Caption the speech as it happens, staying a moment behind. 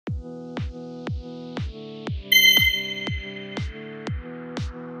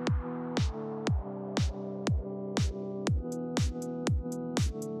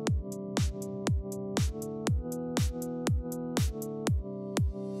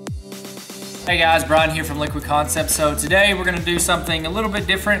Hey guys, Bryan here from Liquid Concepts. So today we're going to do something a little bit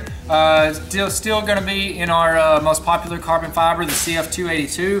different. Still going to be in our most popular carbon fiber, the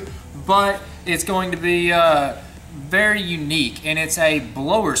CF282, but it's going to be very unique, and it's a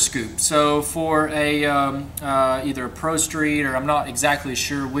blower scoop. So for a either a Pro Street, or I'm not exactly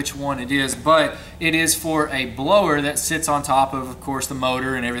sure which one it is, but it is for a blower that sits on top of course, the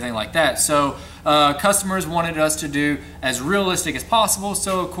motor and everything like that. So customers wanted us to do as realistic as possible,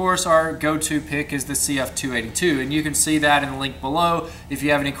 so of course our go-to pick is the CF282, and you can see that in the link below if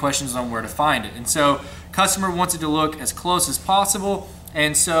you have any questions on where to find it. And so customer wants it to look as close as possible.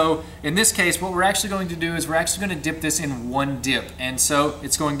 And so in this case, what we're actually going to do is we're actually going to dip this in one dip. And so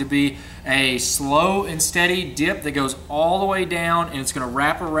it's going to be a slow and steady dip that goes all the way down, and it's going to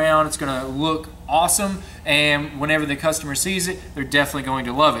wrap around. It's going to look awesome, and whenever the customer sees it, they're definitely going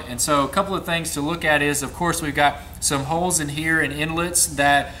to love it. And so a couple of things to look at is, of course, we've got some holes in here and inlets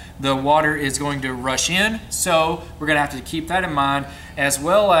that the water is going to rush in. So we're going to have to keep that in mind, as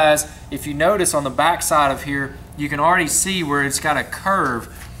well as if you notice on the back side of here, you can already see where it's got a curve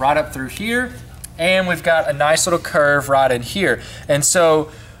right up through here, and we've got a nice little curve right in here. And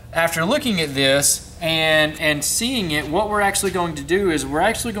so after looking at this and seeing it, what we're actually going to do is we're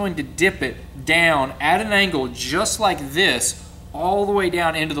actually going to dip it down at an angle just like this all the way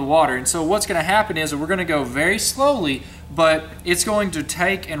down into the water. And so what's going to happen is we're going to go very slowly, but it's going to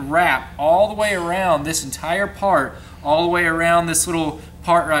take and wrap all the way around this entire part, all the way around this little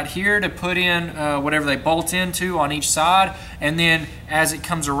part right here to put in whatever they bolt into on each side. And then as it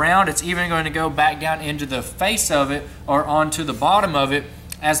comes around, it's even going to go back down into the face of it or onto the bottom of it,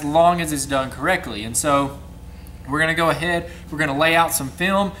 as long as it's done correctly. And so we're going to go ahead, we're going to lay out some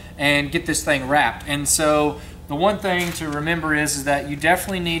film and get this thing wrapped. And so the one thing to remember is that you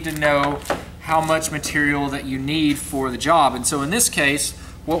definitely need to know how much material that you need for the job. And so in this case,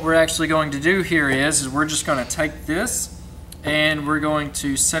 what we're actually going to do here is we're just going to take this and we're going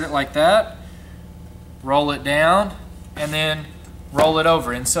to set it like that, roll it down, and then roll it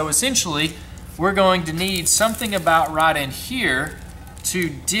over. And so essentially we're going to need something about right in here to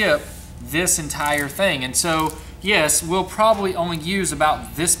dip this entire thing. And so yes, we'll probably only use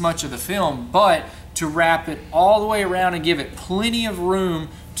about this much of the film, but to wrap it all the way around and give it plenty of room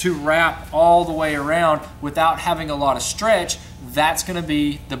to wrap all the way around without having a lot of stretch, that's going to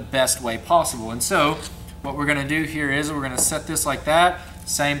be the best way possible. And so what we're going to do here is we're going to set this like that.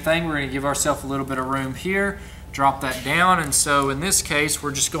 Same thing, we're going to give ourselves a little bit of room here, drop that down. And so in this case,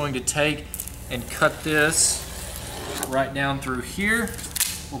 we're just going to take and cut this right down through here.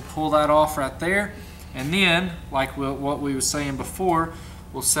 We'll pull that off right there. And then, like what we were saying before,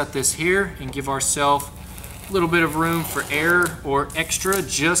 we'll set this here and give ourselves a little bit of room for air or extra,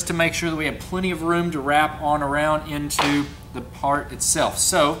 just to make sure that we have plenty of room to wrap on around into the part itself.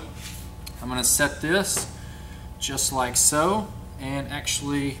 So I'm going to set this just like so, and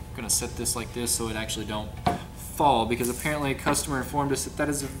actually I'm going to set this like this so it actually don't fall, because apparently a customer informed us that that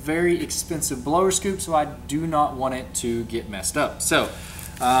is a very expensive blower scoop, so I do not want it to get messed up. So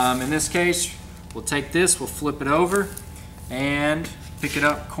in this case, we'll take this, we'll flip it over and pick it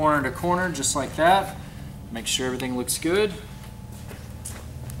up corner to corner just like that. Make sure everything looks good,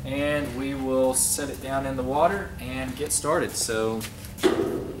 and we will set it down in the water and get started. So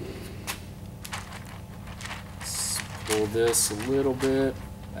let's pull this a little bit.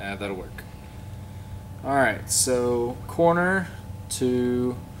 That'll work. Alright, so corner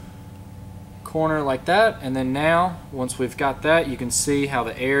to corner like that, and then now once we've got that, you can see how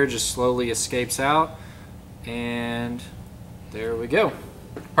the air just slowly escapes out, and there we go.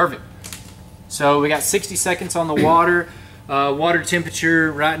 Perfect. So we got 60 seconds on the water. Water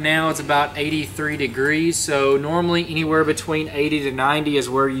temperature right now is about 83 degrees, so normally anywhere between 80 to 90 is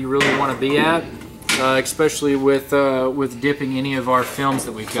where you really want to be at, especially with dipping any of our films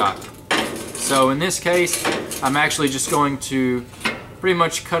that we've got. So in this case, I'm actually just going to pretty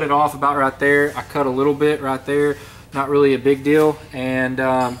much cut it off about right there. I cut a little bit right there, not really a big deal. And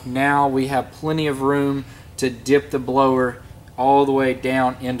now we have plenty of room to dip the blower all the way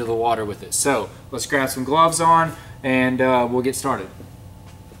down into the water with it. So let's grab some gloves on and we'll get started.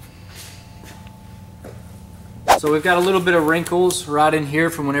 So we've got a little bit of wrinkles right in here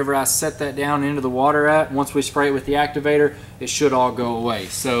from whenever I set that down into the water at. Once we spray it with the activator, it should all go away.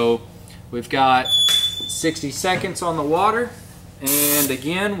 So we've got 60 seconds on the water, and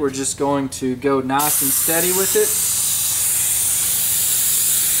again, we're just going to go nice and steady with it.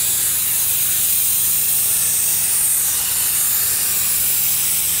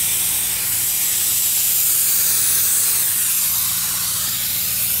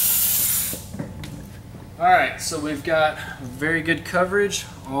 All right, so we've got very good coverage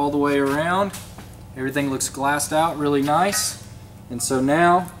all the way around. Everything looks glassed out really nice. And so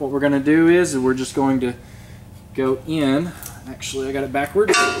now what we're going to do is we're just going to go in. Actually, I got it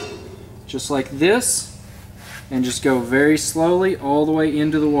backwards. Just like this. And just go very slowly all the way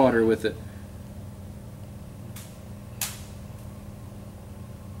into the water with it.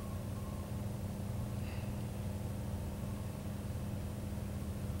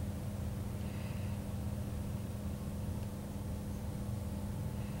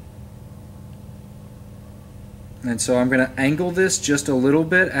 And so I'm going to angle this just a little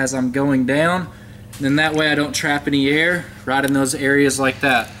bit as I'm going down. And then that way I don't trap any air right in those areas like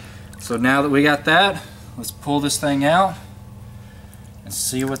that. So now that we got that, let's pull this thing out and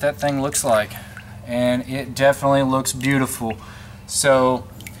see what that thing looks like. And it definitely looks beautiful. So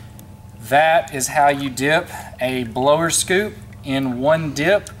that is how you dip a blower scoop in one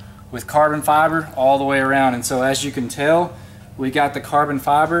dip with carbon fiber all the way around. And so as you can tell, we got the carbon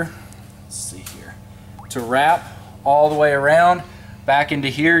fiber, let's see here, to wrap all the way around back into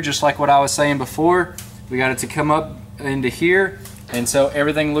here, just like what I was saying before. We got it to come up into here, and so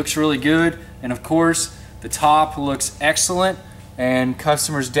everything looks really good. And of course the top looks excellent, and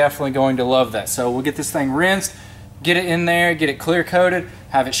customers definitely going to love that. So we'll get this thing rinsed, get it in there, get it clear coated,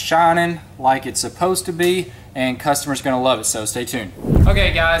 have it shining like it's supposed to be, and customers gonna love it. So stay tuned.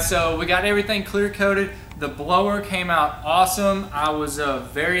 Okay guys, so we got everything clear coated. The blower came out awesome. I was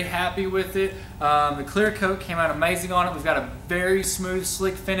very happy with it. The clear coat came out amazing on it. We've got a very smooth,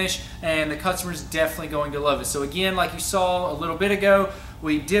 slick finish, and the customer's definitely going to love it. So again, like you saw a little bit ago,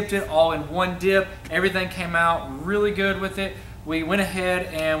 we dipped it all in one dip. Everything came out really good with it. We went ahead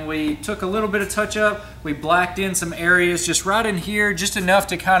and we took a little bit of touch up. We blacked in some areas just right in here, just enough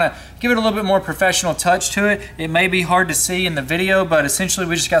to kind of give it a little bit more professional touch to it. It may be hard to see in the video, but essentially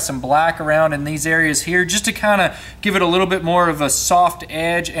we just got some black around in these areas here just to kind of give it a little bit more of a soft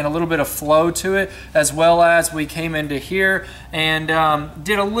edge and a little bit of flow to it, as well as we came into here and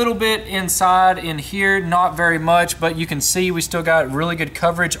did a little bit inside in here, not very much, but you can see we still got really good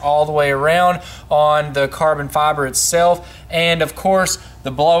coverage all the way around on the carbon fiber itself. And of course,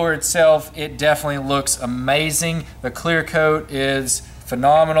 the blower itself, it definitely looks amazing. The clear coat is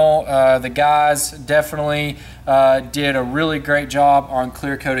phenomenal. The guys definitely did a really great job on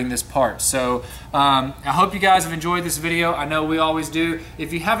clear coating this part. So I hope you guys have enjoyed this video. I know we always do.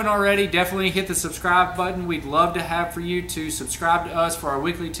 If you haven't already, definitely hit the subscribe button. We'd love to have for you to subscribe to us for our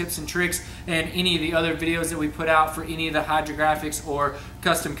weekly tips and tricks and any of the other videos that we put out for any of the hydrographics or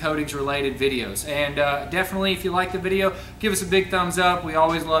custom coatings related videos. And definitely, if you like the video, give us a big thumbs up. We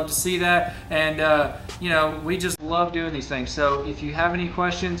always love to see that. And you know, we just love doing these things. So if you have any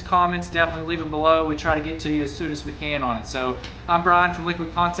questions, comments, definitely leave them below. We try to get to you as soon as we can on it. So I'm Bryan from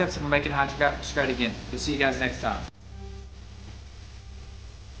Liquid Concepts, and we're making hydrographics great again. We'll see you guys next time.